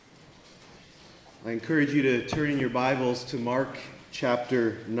I encourage you to turn in your Bibles to Mark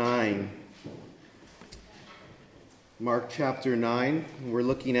chapter 9. Mark chapter 9. We're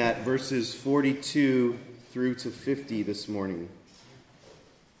looking at verses 42 through to 50 this morning.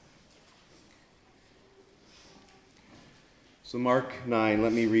 So Mark 9,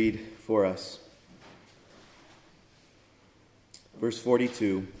 let me read for us. Verse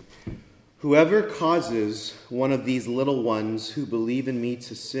 42. Whoever causes one of these little ones who believe in me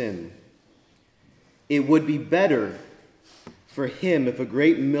to sin, it would be better for him if a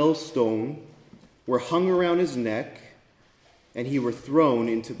great millstone were hung around his neck and he were thrown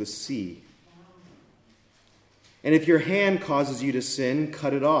into the sea. And if your hand causes you to sin,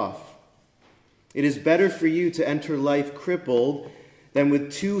 cut it off. It is better for you to enter life crippled than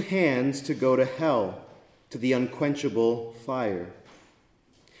with two hands to go to hell, to the unquenchable fire.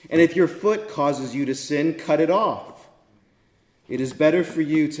 And if your foot causes you to sin, cut it off. It is better for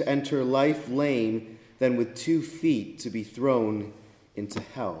you to enter life lame than with 2 feet to be thrown into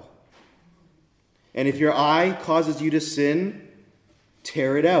hell. And if your eye causes you to sin,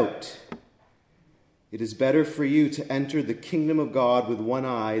 tear it out. It is better for you to enter the kingdom of God with one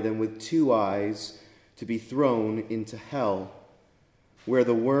eye than with 2 eyes to be thrown into hell, where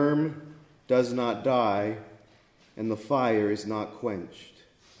the worm does not die and the fire is not quenched.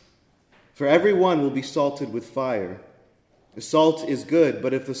 For everyone will be salted with fire. The salt is good,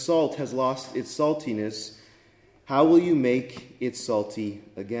 but if the salt has lost its saltiness, how will you make it salty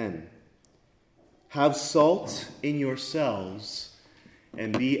again? Have salt in yourselves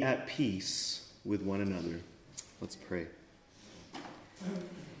and be at peace with one another. Let's pray.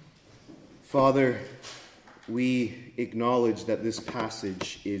 Father, we acknowledge that this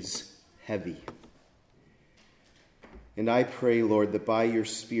passage is heavy. And I pray, Lord, that by your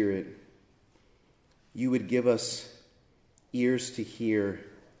Spirit, you would give us ears to hear,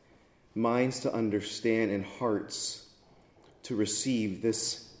 minds to understand, and hearts to receive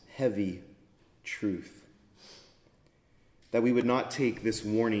this heavy truth. That we would not take this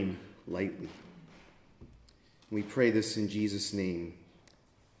warning lightly. We pray this in Jesus' name.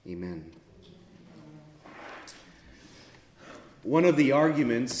 Amen. One of the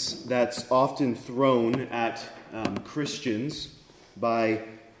arguments that's often thrown at Christians by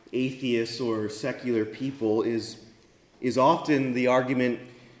atheists or secular people is often the argument,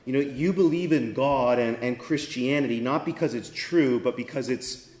 you believe in God and Christianity not because it's true, but because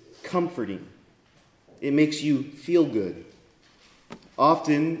it's comforting. It makes you feel good.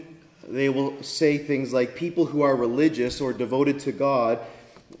 Often they will say things like people who are religious or devoted to God,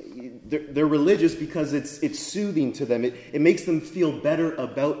 they're religious because it's soothing to them. It makes them feel better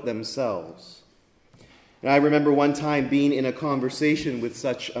about themselves. And I remember one time being in a conversation with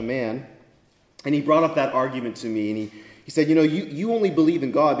such a man, and he brought up that argument to me, and he said, you only believe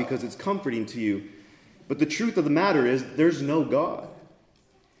in God because it's comforting to you. But the truth of the matter is, there's no God.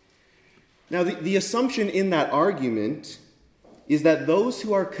 Now, the assumption in that argument is that those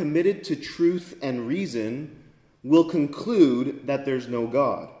who are committed to truth and reason will conclude that there's no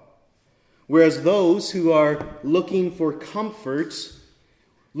God. Whereas those who are looking for comfort,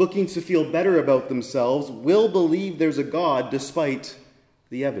 looking to feel better about themselves, will believe there's a God despite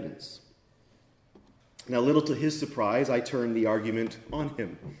the evidence. Now, little to his surprise, I turned the argument on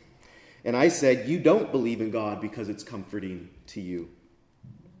him. And I said, you don't believe in God because it's comforting to you.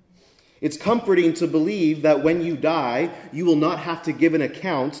 It's comforting to believe that when you die, you will not have to give an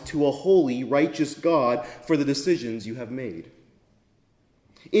account to a holy, righteous God for the decisions you have made.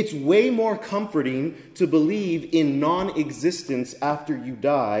 It's way more comforting to believe in non-existence after you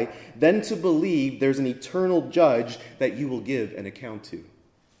die than to believe there's an eternal judge that you will give an account to.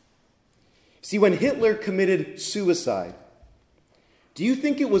 See, when Hitler committed suicide, do you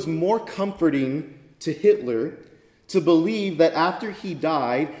think it was more comforting to Hitler to believe that after he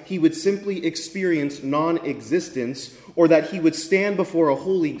died, he would simply experience non-existence, or that he would stand before a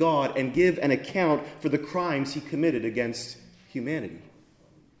holy God and give an account for the crimes he committed against humanity?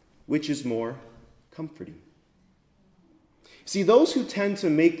 Which is more comforting? See, those who tend to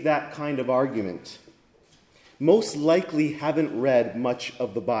make that kind of argument most likely haven't read much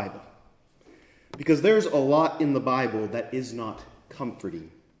of the Bible. Because there's a lot in the Bible that is not comforting.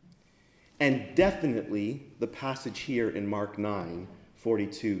 And definitely the passage here in Mark 9,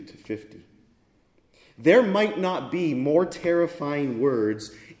 42 to 50. There might not be more terrifying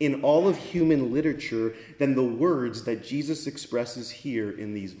words in all of human literature than the words that Jesus expresses here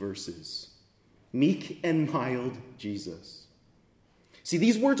in these verses. Meek and mild Jesus. See,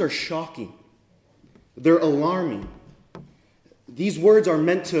 these words are shocking. They're alarming. These words are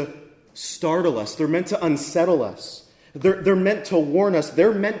meant to startle us. They're meant to unsettle us. They're meant to warn us.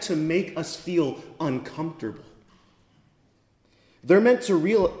 They're meant to make us feel uncomfortable. They're meant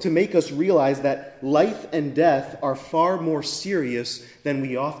to make us realize that life and death are far more serious than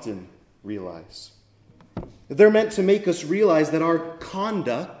we often realize. They're meant to make us realize that our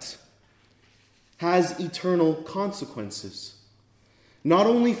conduct has eternal consequences, not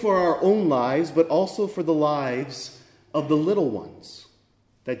only for our own lives, but also for the lives of the little ones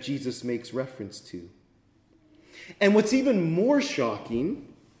that Jesus makes reference to. And what's even more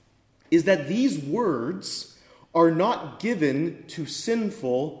shocking is that these words are not given to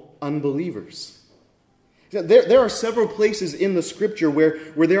sinful unbelievers. There are several places in the Scripture where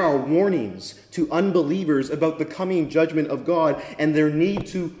there are warnings to unbelievers about the coming judgment of God and their need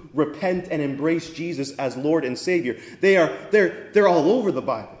to repent and embrace Jesus as Lord and Savior. They're all over the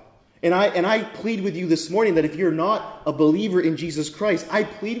Bible. And I plead with you this morning that if you're not a believer in Jesus Christ, I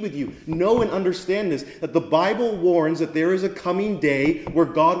plead with you, know and understand this, that the Bible warns that there is a coming day where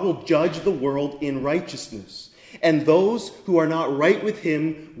God will judge the world in righteousness. And those who are not right with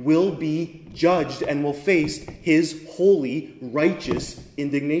him will be judged and will face his holy, righteous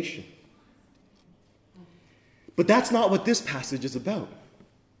indignation. But that's not what this passage is about.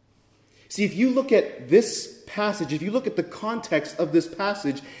 See, if you look at this passage, if you look at the context of this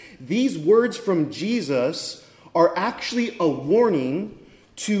passage, these words from Jesus are actually a warning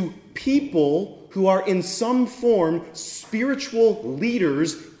to people who are in some form spiritual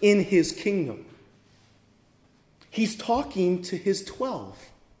leaders in his kingdom. He's talking to his 12.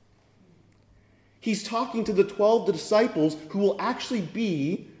 He's talking to the 12 disciples who will actually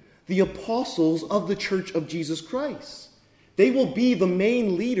be the apostles of the church of Jesus Christ. They will be the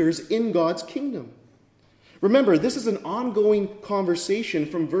main leaders in God's kingdom. Remember, this is an ongoing conversation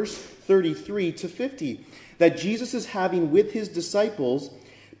from verse 33 to 50 that Jesus is having with his disciples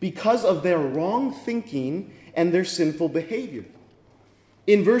because of their wrong thinking and their sinful behavior.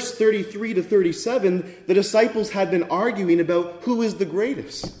 In verse 33 to 37, the disciples had been arguing about who is the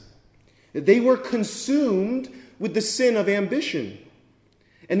greatest. They were consumed with the sin of ambition.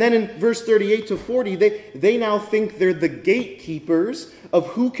 And then in verse 38 to 40, they now think they're the gatekeepers of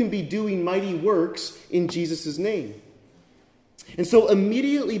who can be doing mighty works in Jesus' name. And so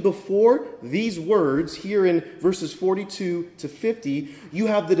immediately before these words, here in verses 42 to 50, you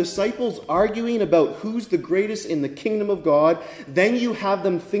have the disciples arguing about who's the greatest in the kingdom of God. Then you have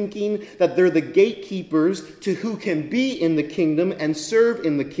them thinking that they're the gatekeepers to who can be in the kingdom and serve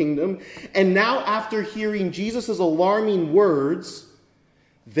in the kingdom. And now after hearing Jesus' alarming words,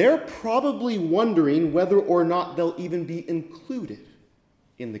 they're probably wondering whether or not they'll even be included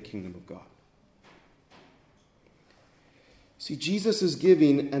in the kingdom of God. See, Jesus is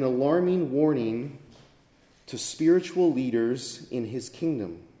giving an alarming warning to spiritual leaders in his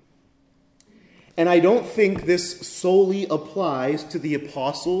kingdom. And I don't think this solely applies to the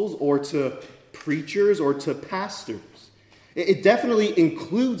apostles or to preachers or to pastors. It definitely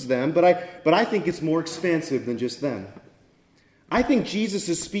includes them, but I think it's more expansive than just them. I think Jesus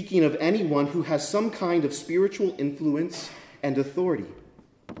is speaking of anyone who has some kind of spiritual influence and authority.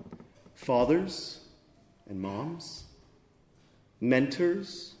 Fathers and moms,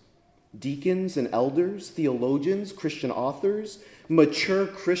 mentors, deacons and elders, theologians, Christian authors, mature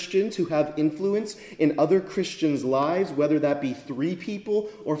Christians who have influence in other Christians' lives, whether that be 3 people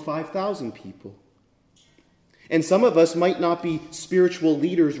or 5,000 people. And some of us might not be spiritual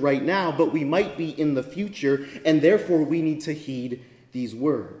leaders right now, but we might be in the future, and therefore we need to heed these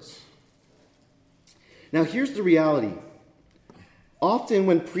words. Now here's the reality. Often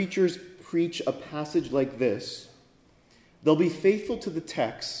when preachers preach a passage like this, they'll be faithful to the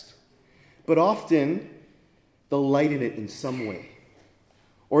text, but often they'll lighten it in some way.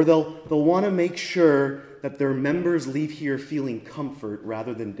 Or they'll want to make sure that their members leave here feeling comfort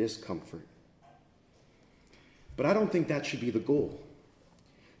rather than discomfort. But I don't think that should be the goal.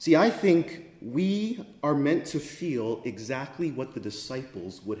 See, I think we are meant to feel exactly what the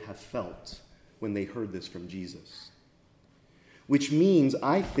disciples would have felt when they heard this from Jesus. Which means,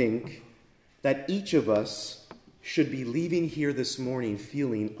 I think, that each of us should be leaving here this morning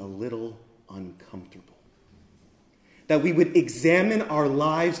feeling a little uncomfortable. That we would examine our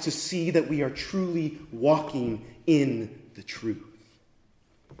lives to see that we are truly walking in the truth.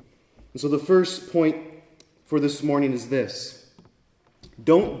 And so the first point for this morning is this.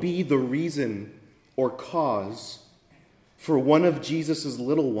 Don't be the reason or cause for one of Jesus'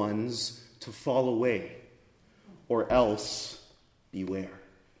 little ones to fall away, or else beware.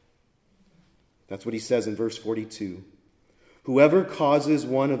 That's what he says in verse 42. Whoever causes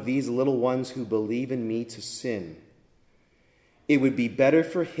one of these little ones who believe in me to sin, it would be better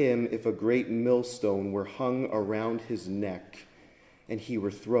for him if a great millstone were hung around his neck and he were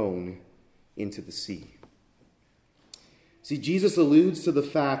thrown into the sea. See, Jesus alludes to the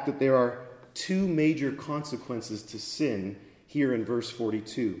fact that there are two major consequences to sin here in verse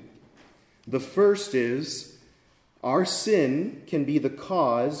 42. The first is our sin can be the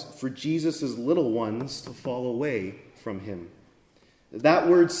cause for Jesus' little ones to fall away from him. That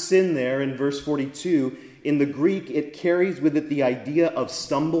word sin there in verse 42, in the Greek, it carries with it the idea of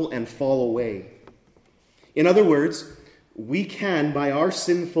stumble and fall away. In other words, we can, by our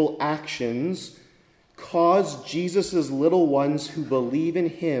sinful actions, cause Jesus' little ones who believe in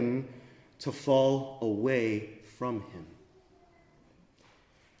him to fall away from him.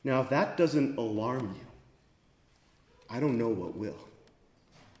 Now, if that doesn't alarm you, I don't know what will.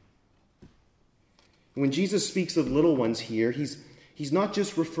 When Jesus speaks of little ones here, he's not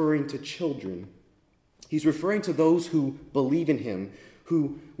just referring to children. He's referring to those who believe in him,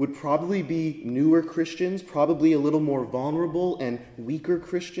 who would probably be newer Christians, probably a little more vulnerable and weaker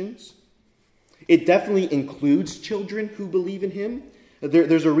Christians. It definitely includes children who believe in him.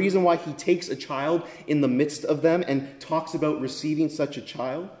 There's a reason why he takes a child in the midst of them and talks about receiving such a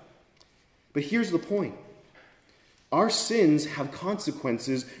child. But here's the point. Our sins have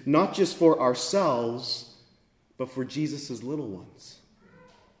consequences not just for ourselves, but for Jesus' little ones.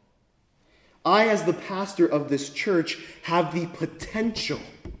 I, as the pastor of this church, have the potential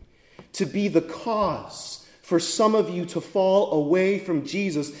to be the cause for some of you to fall away from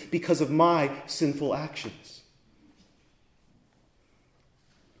Jesus because of my sinful actions.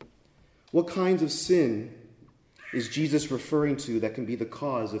 What kinds of sin is Jesus referring to that can be the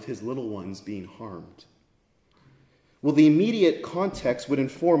cause of his little ones being harmed? Well, the immediate context would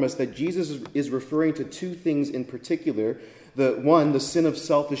inform us that Jesus is referring to two things in particular. The sin of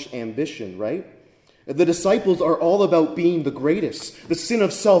selfish ambition, right? The disciples are all about being the greatest. The sin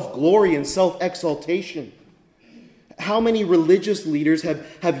of self-glory and self-exaltation. How many religious leaders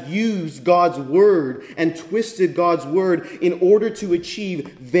have used God's word and twisted God's word in order to achieve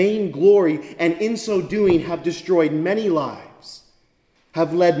vain glory, and in so doing have destroyed many lives,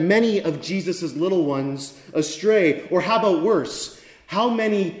 have led many of Jesus' little ones astray? Or how about worse? How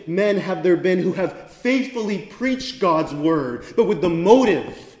many men have there been who have faithfully preached God's word, but with the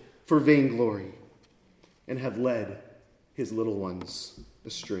motive for vainglory, and have led his little ones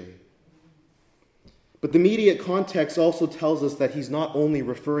astray? But the immediate context also tells us that he's not only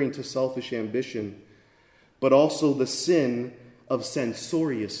referring to selfish ambition, but also the sin of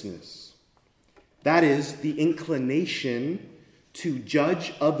censoriousness. That is, the inclination to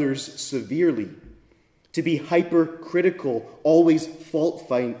judge others severely, to be hypercritical, always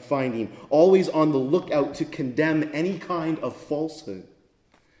fault-finding, always on the lookout to condemn any kind of falsehood.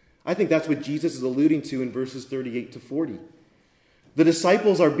 I think that's what Jesus is alluding to in verses 38 to 40. The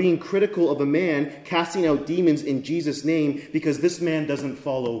disciples are being critical of a man casting out demons in Jesus' name because this man doesn't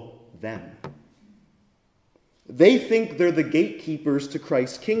follow them. They think they're the gatekeepers to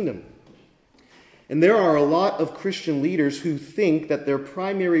Christ's kingdom. And there are a lot of Christian leaders who think that their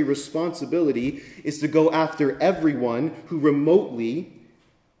primary responsibility is to go after everyone who remotely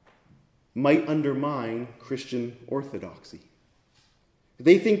might undermine Christian orthodoxy.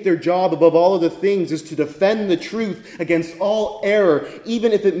 They think their job above all other things is to defend the truth against all error,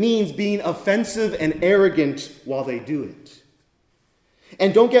 even if it means being offensive and arrogant while they do it.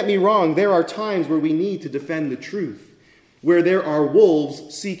 And don't get me wrong, there are times where we need to defend the truth, where there are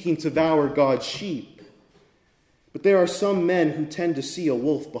wolves seeking to devour God's sheep. But there are some men who tend to see a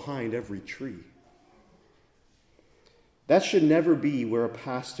wolf behind every tree. That should never be where a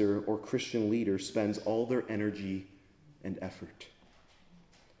pastor or Christian leader spends all their energy and effort.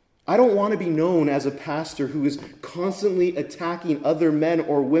 I don't want to be known as a pastor who is constantly attacking other men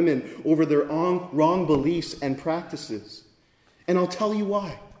or women over their wrong beliefs and practices. And I'll tell you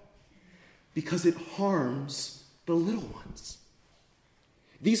why. Because it harms the little ones.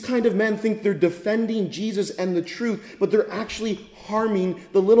 These kind of men think they're defending Jesus and the truth, but they're actually harming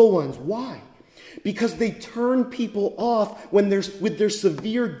the little ones. Why? Because they turn people off with their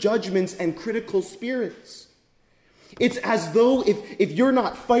severe judgments and critical spirits. It's as though if you're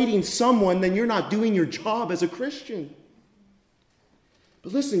not fighting someone, then you're not doing your job as a Christian.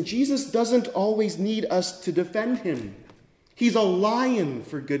 But listen, Jesus doesn't always need us to defend him. He's a lion,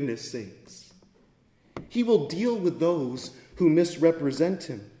 for goodness sakes. He will deal with those who misrepresent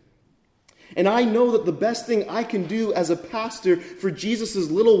him. And I know that the best thing I can do as a pastor for Jesus'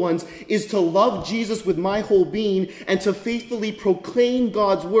 little ones is to love Jesus with my whole being and to faithfully proclaim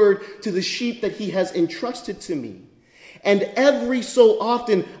God's word to the sheep that he has entrusted to me. And every so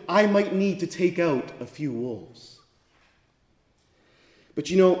often, I might need to take out a few wolves. But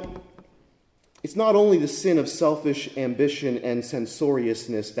it's not only the sin of selfish ambition and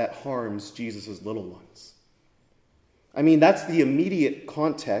censoriousness that harms Jesus' little ones. I mean, that's the immediate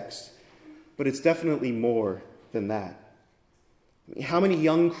context, but it's definitely more than that. How many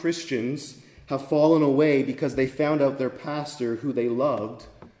young Christians have fallen away because they found out their pastor, who they loved,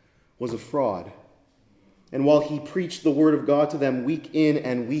 was a fraud? And while he preached the word of God to them week in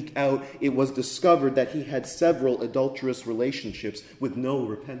and week out, it was discovered that he had several adulterous relationships with no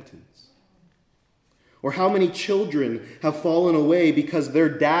repentance. Or how many children have fallen away because their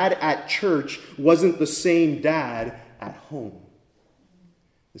dad at church wasn't the same dad at home?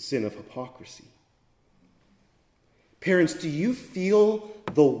 The sin of hypocrisy. Parents, do you feel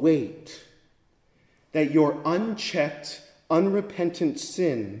the weight that your unchecked, unrepentant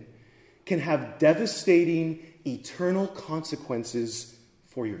sin can have devastating, eternal consequences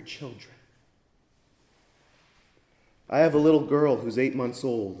for your children? I have a little girl who's 8 months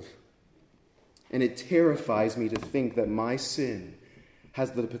old, and it terrifies me to think that my sin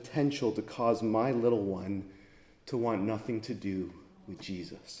has the potential to cause my little one to want nothing to do with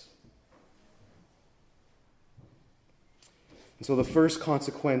Jesus. And so the first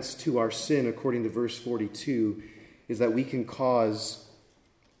consequence to our sin, according to verse 42, is that we can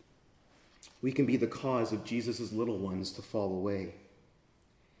be the cause of Jesus' little ones to fall away.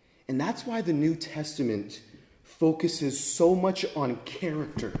 And that's why the New Testament focuses so much on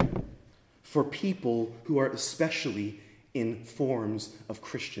character for people who are especially in forms of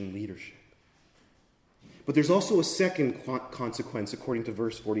Christian leadership. But there's also a second consequence, according to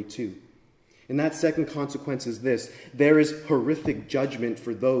verse 42. And that second consequence is this: there is horrific judgment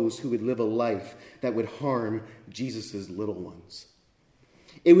for those who would live a life that would harm Jesus' little ones.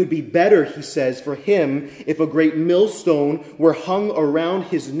 It would be better, he says, for him if a great millstone were hung around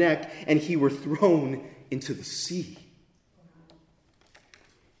his neck and he were thrown into the sea.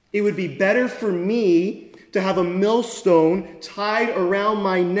 It would be better for me to have a millstone tied around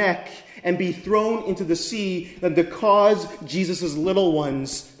my neck and be thrown into the sea than to cause Jesus' little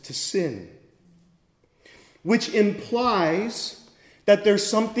ones to sin. Which implies that there's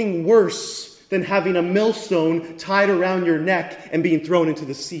something worse than having a millstone tied around your neck and being thrown into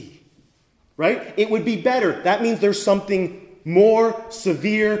the sea. Right? It would be better. That means there's something more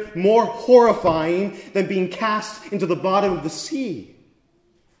severe, more horrifying than being cast into the bottom of the sea.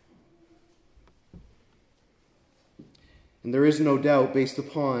 And there is no doubt, based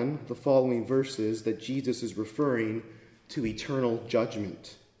upon the following verses, that Jesus is referring to eternal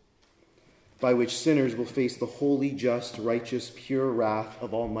judgment, by which sinners will face the holy, just, righteous, pure wrath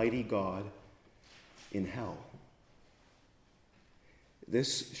of Almighty God in hell.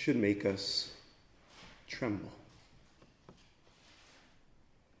 This should make us tremble.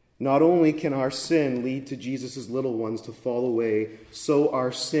 Not only can our sin lead to Jesus' little ones to fall away, so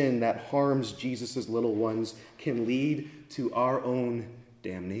our sin that harms Jesus' little ones can lead to our own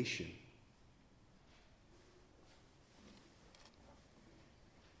damnation.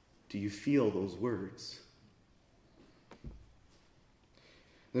 Do you feel those words?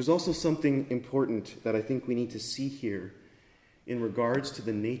 There's also something important that I think we need to see here in regards to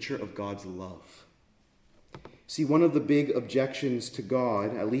the nature of God's love. See, one of the big objections to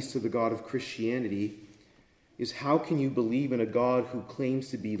God, at least to the God of Christianity, is how can you believe in a God who claims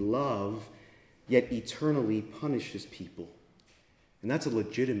to be love, yet eternally punishes people? And that's a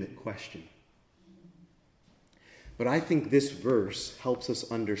legitimate question. But I think this verse helps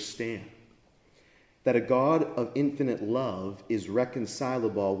us understand that a God of infinite love is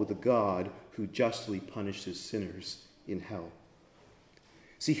reconcilable with a God who justly punishes sinners in hell.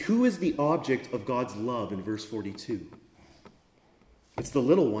 See, who is the object of God's love in verse 42? It's the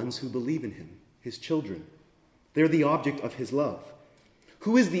little ones who believe in him, his children. They're the object of his love.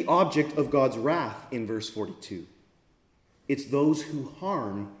 Who is the object of God's wrath in verse 42? It's those who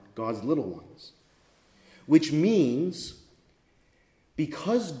harm God's little ones. Which means,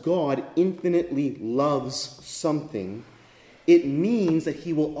 because God infinitely loves something, it means that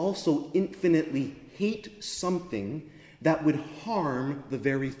he will also infinitely hate something that would harm the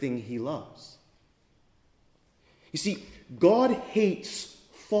very thing he loves. You see, God hates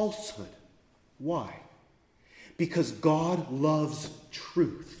falsehood. Why? Because God loves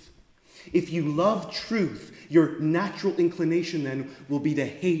truth. If you love truth, your natural inclination then will be to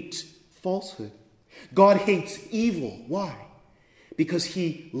hate falsehood. God hates evil. Why? Because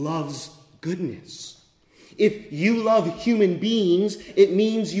he loves goodness. If you love human beings, it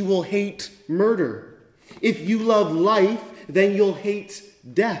means you will hate murder. If you love life, then you'll hate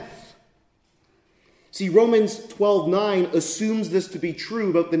death. See, Romans 12:9 assumes this to be true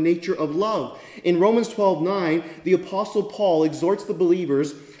about the nature of love. In Romans 12:9, the Apostle Paul exhorts the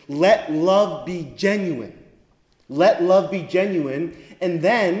believers, let love be genuine. Let love be genuine. And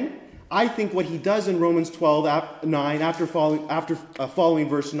then, I think what he does in Romans 12:9, after following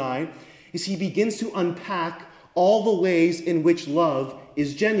verse 9, is he begins to unpack all the ways in which love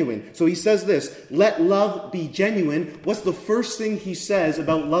is genuine. So he says this, let love be genuine. What's the first thing he says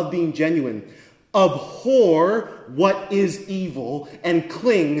about love being genuine? Abhor what is evil and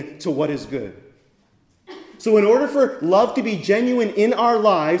cling to what is good. So in order for love to be genuine in our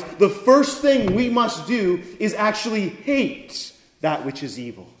lives, the first thing we must do is actually hate that which is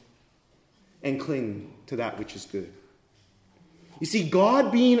evil and cling to that which is good. You see,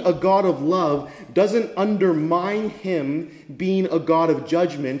 God being a God of love doesn't undermine him being a God of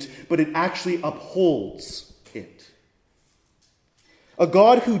judgment, but it actually upholds it. A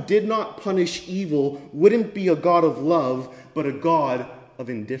God who did not punish evil wouldn't be a God of love, but a God of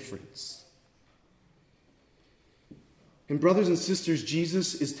indifference. And brothers and sisters,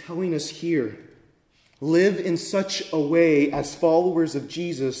 Jesus is telling us here, live in such a way as followers of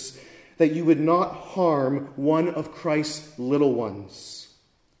Jesus that you would not harm one of Christ's little ones,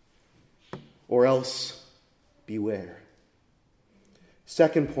 or else beware.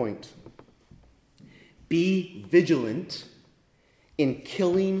 Second point, be vigilant in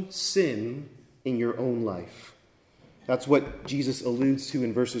killing sin in your own life. That's what Jesus alludes to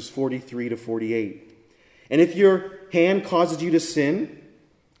in verses 43 to 48. And if your hand causes you to sin,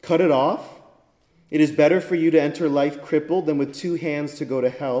 cut it off. It is better for you to enter life crippled than with 2 hands to go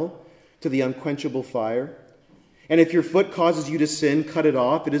to hell, to the unquenchable fire. And if your foot causes you to sin, cut it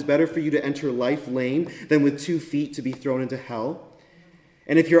off. It is better for you to enter life lame than with 2 feet to be thrown into hell.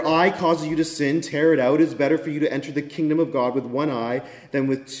 And if your eye causes you to sin, tear it out. It is better for you to enter the kingdom of God with 1 eye than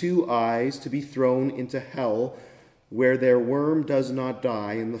with 2 eyes to be thrown into hell, where their worm does not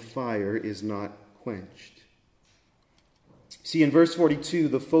die and the fire is not quenched. See, in verse 42,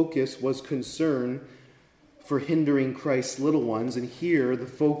 the focus was concern for hindering Christ's little ones, and here the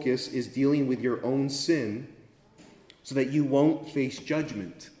focus is dealing with your own sin so that you won't face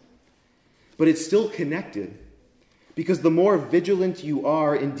judgment. But it's still connected, because the more vigilant you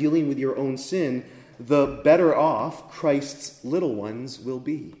are in dealing with your own sin, the better off Christ's little ones will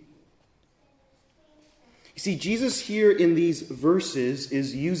be. You see, Jesus here in these verses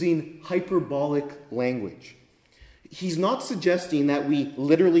is using hyperbolic language. He's not suggesting that we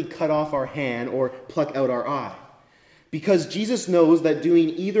literally cut off our hand or pluck out our eye, because Jesus knows that doing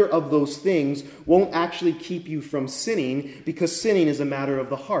either of those things won't actually keep you from sinning, because sinning is a matter of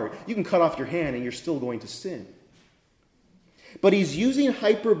the heart. You can cut off your hand and you're still going to sin. But he's using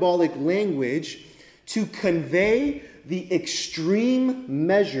hyperbolic language to convey the extreme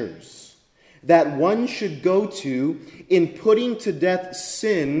measures that one should go to in putting to death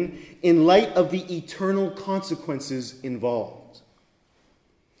sin in light of the eternal consequences involved.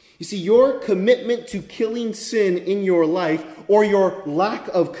 You see, your commitment to killing sin in your life, or your lack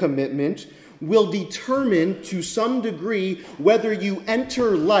of commitment, will determine to some degree whether you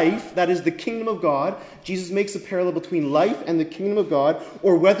enter life, that is the kingdom of God. Jesus makes a parallel between life and the kingdom of God,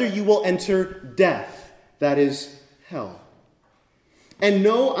 or whether you will enter death, that is hell. And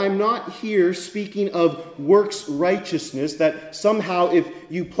no, I'm not here speaking of works righteousness, that somehow if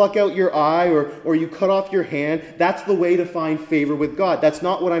you pluck out your eye or you cut off your hand, that's the way to find favor with God. That's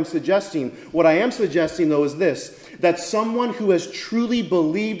not what I'm suggesting. What I am suggesting, though, is this, that someone who has truly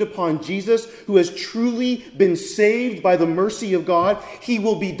believed upon Jesus, who has truly been saved by the mercy of God, he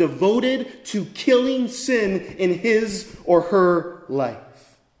will be devoted to killing sin in his or her life.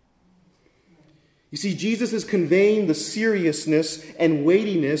 You see, Jesus is conveying the seriousness and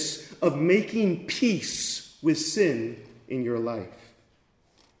weightiness of making peace with sin in your life.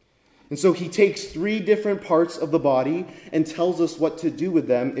 And so he takes 3 different parts of the body and tells us what to do with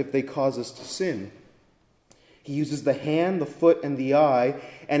them if they cause us to sin. He uses the hand, the foot, and the eye,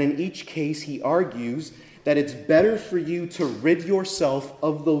 and in each case he argues that it's better for you to rid yourself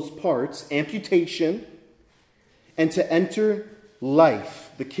of those parts, amputation, and to enter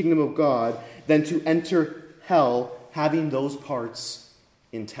life, the kingdom of God, than to enter hell having those parts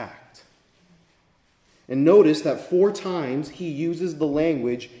intact. And notice that 4 times he uses the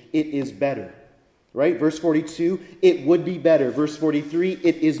language, it is better. Right? Verse 42, it would be better. Verse 43,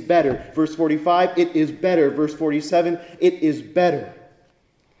 it is better. Verse 45, it is better. Verse 47, it is better.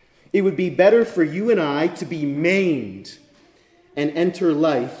 It would be better for you and I to be maimed and enter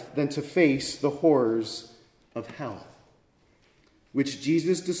life than to face the horrors of hell, which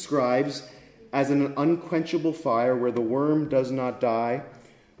Jesus describes as an unquenchable fire where the worm does not die,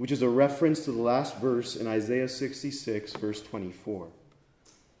 which is a reference to the last verse in Isaiah 66, verse 24.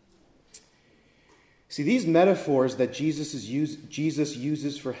 See, these metaphors that Jesus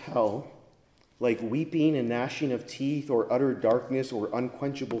uses for hell, like weeping and gnashing of teeth or utter darkness or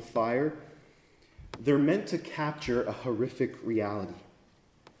unquenchable fire, they're meant to capture a horrific reality.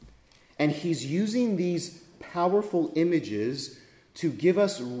 And he's using these powerful images to give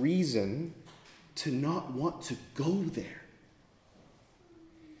us reason to not want to go there.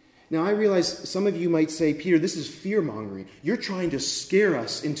 Now, I realize some of you might say, Peter, this is fear-mongering. You're trying to scare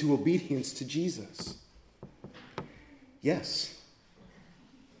us into obedience to Jesus. Yes,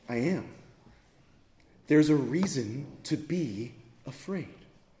 I am. There's a reason to be afraid.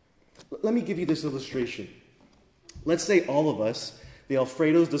 Let me give you this illustration. Let's say all of us, the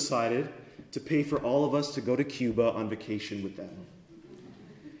Alfredos, decided to pay for all of us to go to Cuba on vacation with them.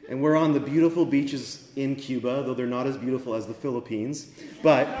 And we're on the beautiful beaches in Cuba, though they're not as beautiful as the Philippines.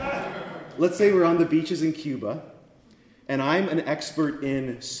 But let's say we're on the beaches in Cuba, and I'm an expert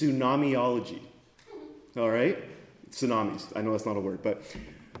in tsunamiology. All right? Tsunamis. I know that's not a word, but...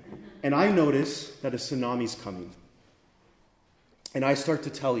 And I notice that a tsunami's coming. And I start to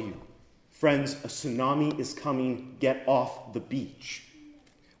tell you, friends, a tsunami is coming, get off the beach.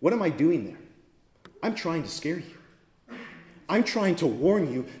 What am I doing there? I'm trying to scare you. I'm trying to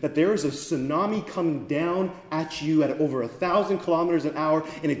warn you that there is a tsunami coming down at you at over 1,000 kilometers an hour,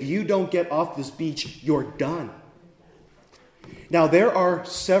 and if you don't get off this beach, you're done. Now, there are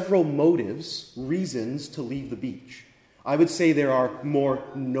several motives, reasons to leave the beach. I would say there are more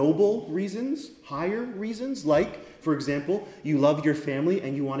noble reasons, higher reasons, like, for example, you love your family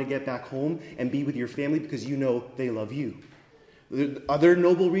and you want to get back home and be with your family because you know they love you. The other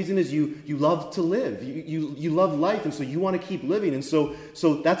noble reason is you love to live. You love life, and so you want to keep living. And so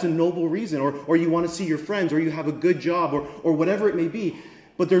that's a noble reason. Or you want to see your friends, or you have a good job, or whatever it may be.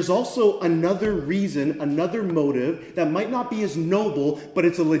 But there's also another reason, another motive that might not be as noble, but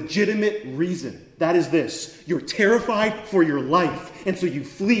it's a legitimate reason. That is this: you're terrified for your life, and so you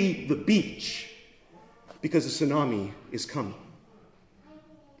flee the beach because a tsunami is coming.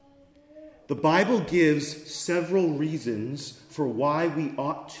 The Bible gives several reasons for why we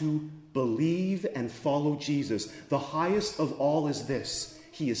ought to believe and follow Jesus. The highest of all is this: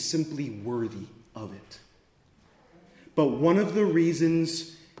 he is simply worthy of it. But one of the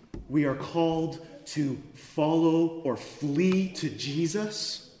reasons we are called to follow or flee to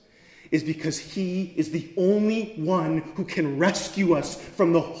Jesus is because he is the only one who can rescue us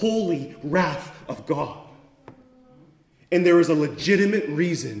from the holy wrath of God. And there is a legitimate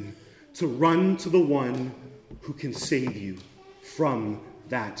reason to run to the one who can save you from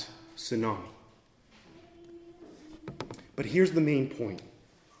that tsunami. But here's the main point.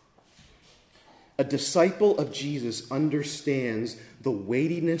 A disciple of Jesus understands the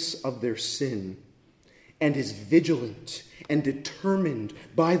weightiness of their sin and is vigilant and determined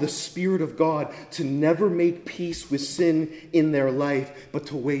by the Spirit of God to never make peace with sin in their life, but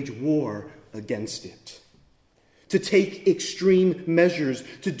to wage war against it. To take extreme measures,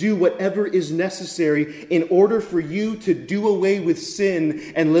 to do whatever is necessary in order for you to do away with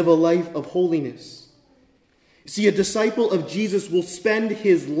sin and live a life of holiness. See, a disciple of Jesus will spend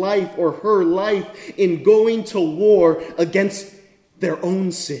his life or her life in going to war against their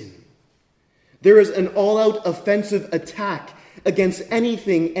own sin. There is an all-out offensive attack against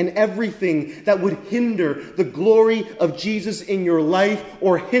anything and everything that would hinder the glory of Jesus in your life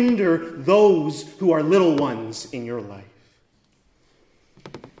or hinder those who are little ones in your life.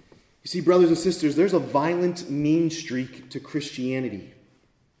 You see, brothers and sisters, there's a violent mean streak to Christianity.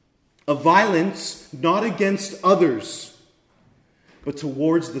 A violence not against others, but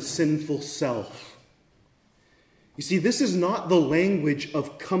towards the sinful self. You see, this is not the language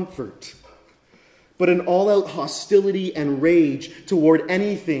of comfort, but an all-out hostility and rage toward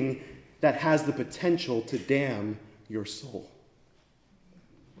anything that has the potential to damn your soul.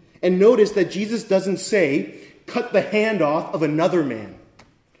 And notice that Jesus doesn't say, cut the hand off of another man,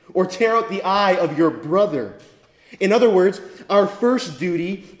 or tear out the eye of your brother. In other words, our first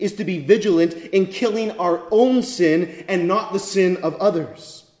duty is to be vigilant in killing our own sin and not the sin of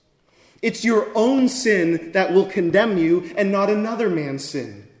others. It's your own sin that will condemn you and not another man's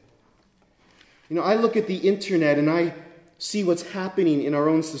sin. You know, I look at the internet and I see what's happening in our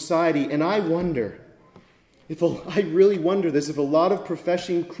own society, and I really wonder if a lot of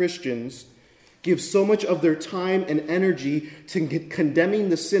professing Christians give so much of their time and energy to condemning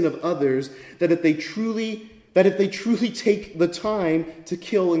the sin of others that if they truly take the time to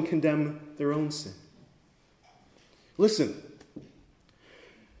kill and condemn their own sin. Listen,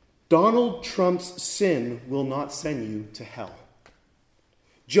 Donald Trump's sin will not send you to hell.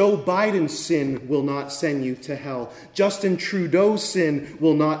 Joe Biden's sin will not send you to hell. Justin Trudeau's sin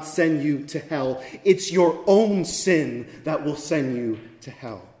will not send you to hell. It's your own sin that will send you to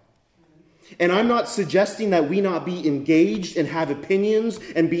hell. And I'm not suggesting that we not be engaged and have opinions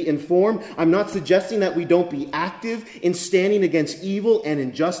and be informed. I'm not suggesting that we don't be active in standing against evil and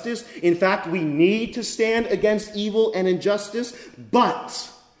injustice. In fact, we need to stand against evil and injustice. But,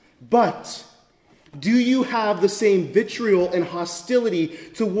 do you have the same vitriol and hostility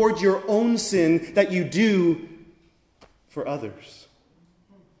towards your own sin that you do for others?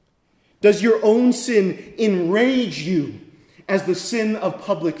 Does your own sin enrage you as the sin of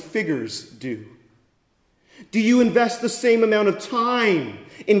public figures do? Do you invest the same amount of time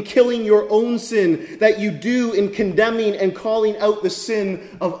in killing your own sin that you do in condemning and calling out the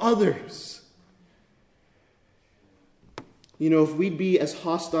sin of others? You know, if we'd be as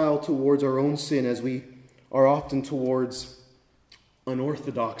hostile towards our own sin as we are often towards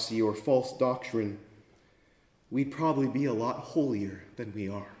unorthodoxy or false doctrine, we'd probably be a lot holier than we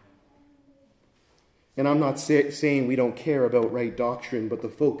are. And I'm not saying we don't care about right doctrine, but the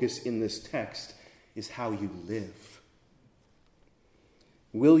focus in this text is how you live.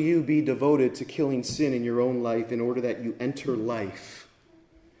 Will you be devoted to killing sin in your own life in order that you enter life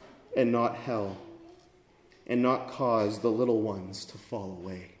and not hell, and not cause the little ones to fall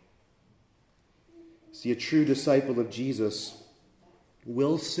away? See, a true disciple of Jesus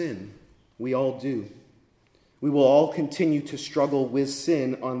will sin. We all do. We will all continue to struggle with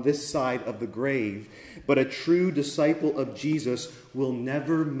sin on this side of the grave, but a true disciple of Jesus will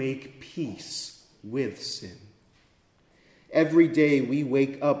never make peace with sin. Every day we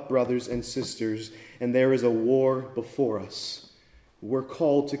wake up, brothers and sisters, and there is a war before us. We're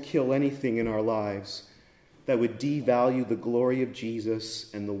called to kill anything in our lives that would devalue the glory of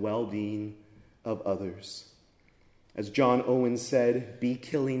Jesus and the well-being of others. As John Owen said, be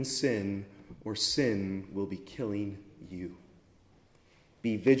killing sin, or sin will be killing you.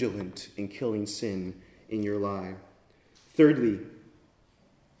 Be vigilant in killing sin in your life. Thirdly,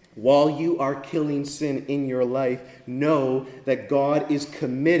 while you are killing sin in your life, know that God is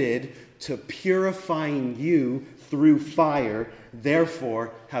committed to purifying you through fire.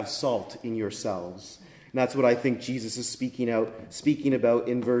 Therefore, have salt in yourselves. And that's what I think Jesus is speaking about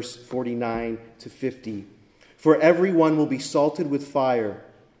in verse 49 to 50. For everyone will be salted with fire.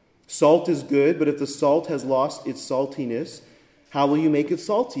 Salt is good, but if the salt has lost its saltiness, how will you make it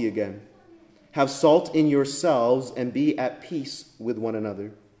salty again? Have salt in yourselves and be at peace with one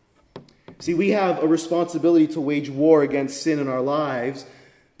another. See, we have a responsibility to wage war against sin in our lives,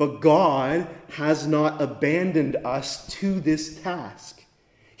 but God has not abandoned us to this task.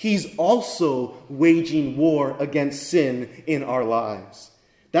 He's also waging war against sin in our lives.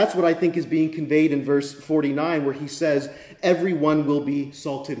 That's what I think is being conveyed in verse 49, where he says, everyone will be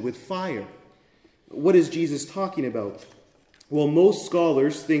salted with fire. What is Jesus talking about? Well, most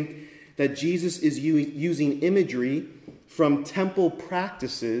scholars think that Jesus is using imagery from temple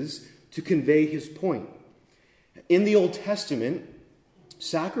practices to convey his point. In the Old Testament,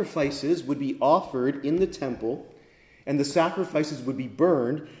 sacrifices would be offered in the temple, and the sacrifices would be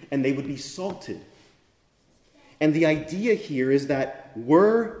burned, and they would be salted. And the idea here is that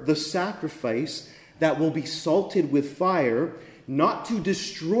we're the sacrifice that will be salted with fire, not to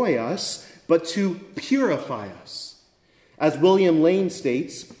destroy us, but to purify us. As William Lane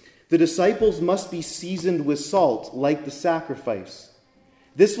states, the disciples must be seasoned with salt like the sacrifice.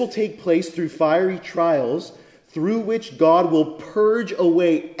 This will take place through fiery trials, through which God will purge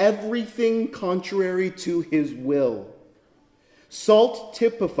away everything contrary to his will. Salt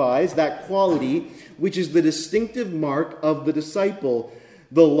typifies that quality which is the distinctive mark of the disciple,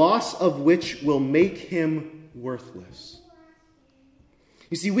 the loss of which will make him worthless.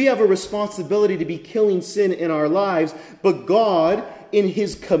 You see, we have a responsibility to be killing sin in our lives, but God, in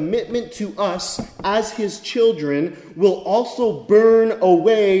his commitment to us as his children, will also burn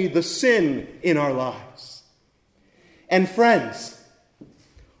away the sin in our lives. And friends,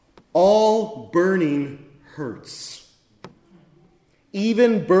 all burning hurts.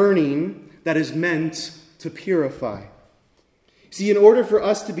 Even burning that is meant to purify. See, in order for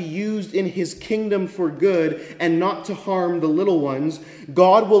us to be used in his kingdom for good and not to harm the little ones,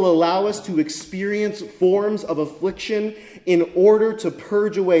 God will allow us to experience forms of affliction in order to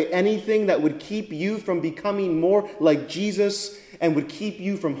purge away anything that would keep you from becoming more like Jesus and would keep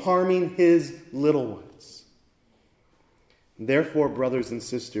you from harming his little ones. Therefore, brothers and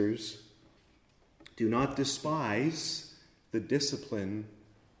sisters, do not despise the discipline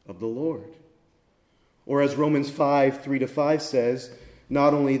of the Lord. Or as Romans 5, 3-5 says,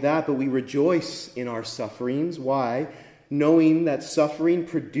 not only that, but we rejoice in our sufferings. Why? knowing that suffering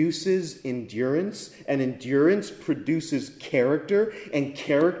produces endurance, and endurance produces character, and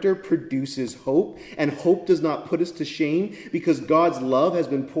character produces hope, and hope does not put us to shame because God's love has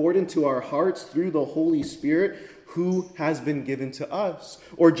been poured into our hearts through the Holy Spirit who has been given to us.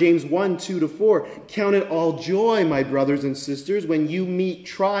 Or James 1, 2-4, count it all joy, my brothers and sisters, when you meet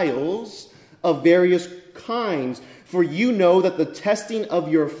trials of various kinds, for you know that the testing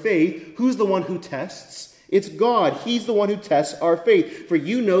of your faith, who's the one who tests? It's God. He's the one who tests our faith. For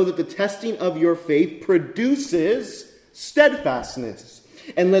you know that the testing of your faith produces steadfastness.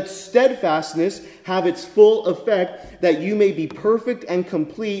 And let steadfastness have its full effect, that you may be perfect and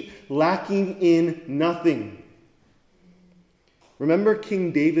complete, lacking in nothing. Remember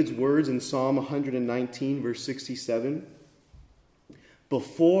King David's words in Psalm 119, verse 67?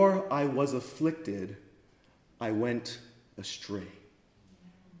 Before I was afflicted, I went astray.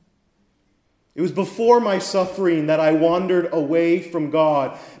 It was before my suffering that I wandered away from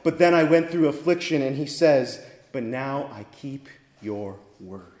God, but then I went through affliction, and he says, but now I keep your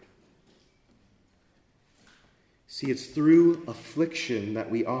word. See, it's through affliction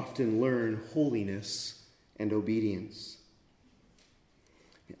that we often learn holiness and obedience.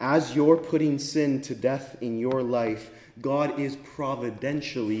 As you're putting sin to death in your life, God is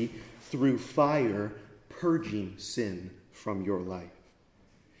providentially, through fire, purging sin from your life.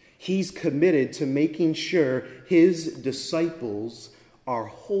 He's committed to making sure his disciples are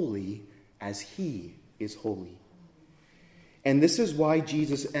holy as he is holy. And this is why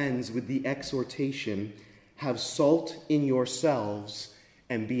Jesus ends with the exhortation, have salt in yourselves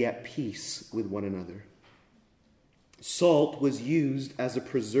and be at peace with one another. Salt was used as a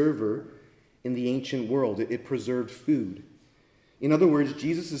preserver in the ancient world. It preserved food. In other words,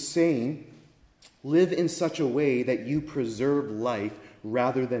 Jesus is saying, live in such a way that you preserve life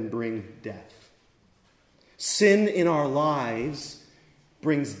rather than bring death. Sin in our lives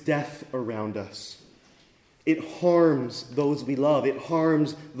brings death around us. It harms those we love. It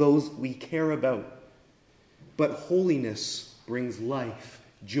harms those we care about. But holiness brings life,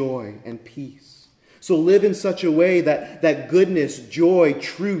 joy, and peace. So live in such a way that goodness, joy,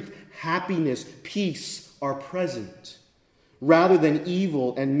 truth, happiness, peace are present, rather than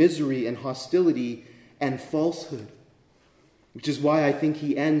evil and misery and hostility and falsehood. Which is why I think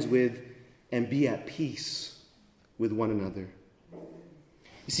he ends with, and be at peace with one another. You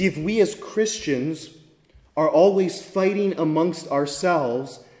see, if we as Christians are always fighting amongst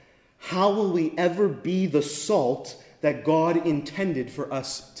ourselves, how will we ever be the salt that God intended for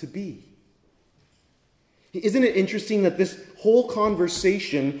us to be? Isn't it interesting that this whole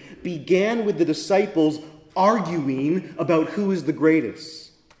conversation began with the disciples arguing about who is the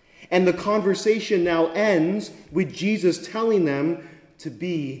greatest? And the conversation now ends with Jesus telling them to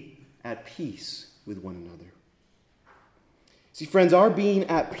be at peace with one another. See, friends, our being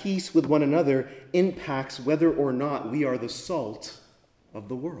at peace with one another impacts whether or not we are the salt of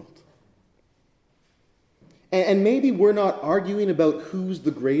the world. And maybe we're not arguing about who's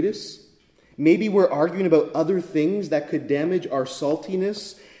the greatest. Maybe we're arguing about other things that could damage our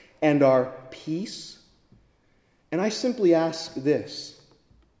saltiness and our peace. And I simply ask this.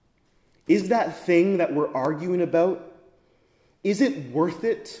 Is that thing that we're arguing about, is it worth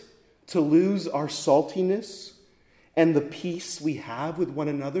it to lose our saltiness and the peace we have with one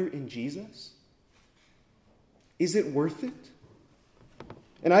another in Jesus? Is it worth it?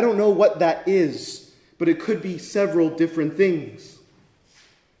 And I don't know what that is, but it could be several different things.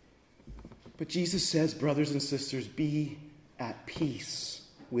 But Jesus says, brothers and sisters, be at peace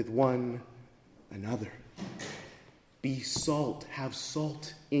with one another. Be salt. Have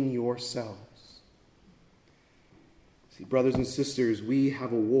salt in yourselves. See, brothers and sisters, we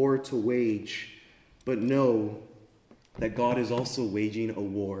have a war to wage, but know that God is also waging a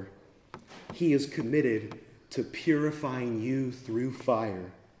war. He is committed to purifying you through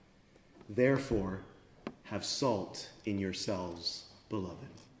fire. Therefore, have salt in yourselves, beloved.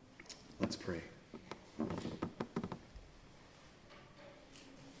 Let's pray.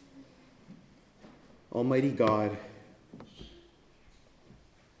 Almighty God,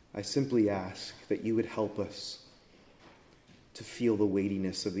 I simply ask that you would help us to feel the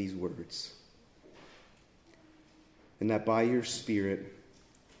weightiness of these words, and that by your Spirit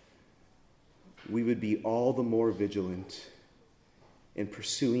we would be all the more vigilant in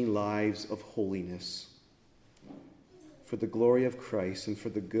pursuing lives of holiness for the glory of Christ and for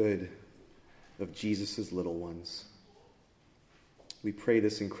the good of Jesus' little ones. We pray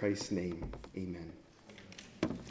this in Christ's name. Amen.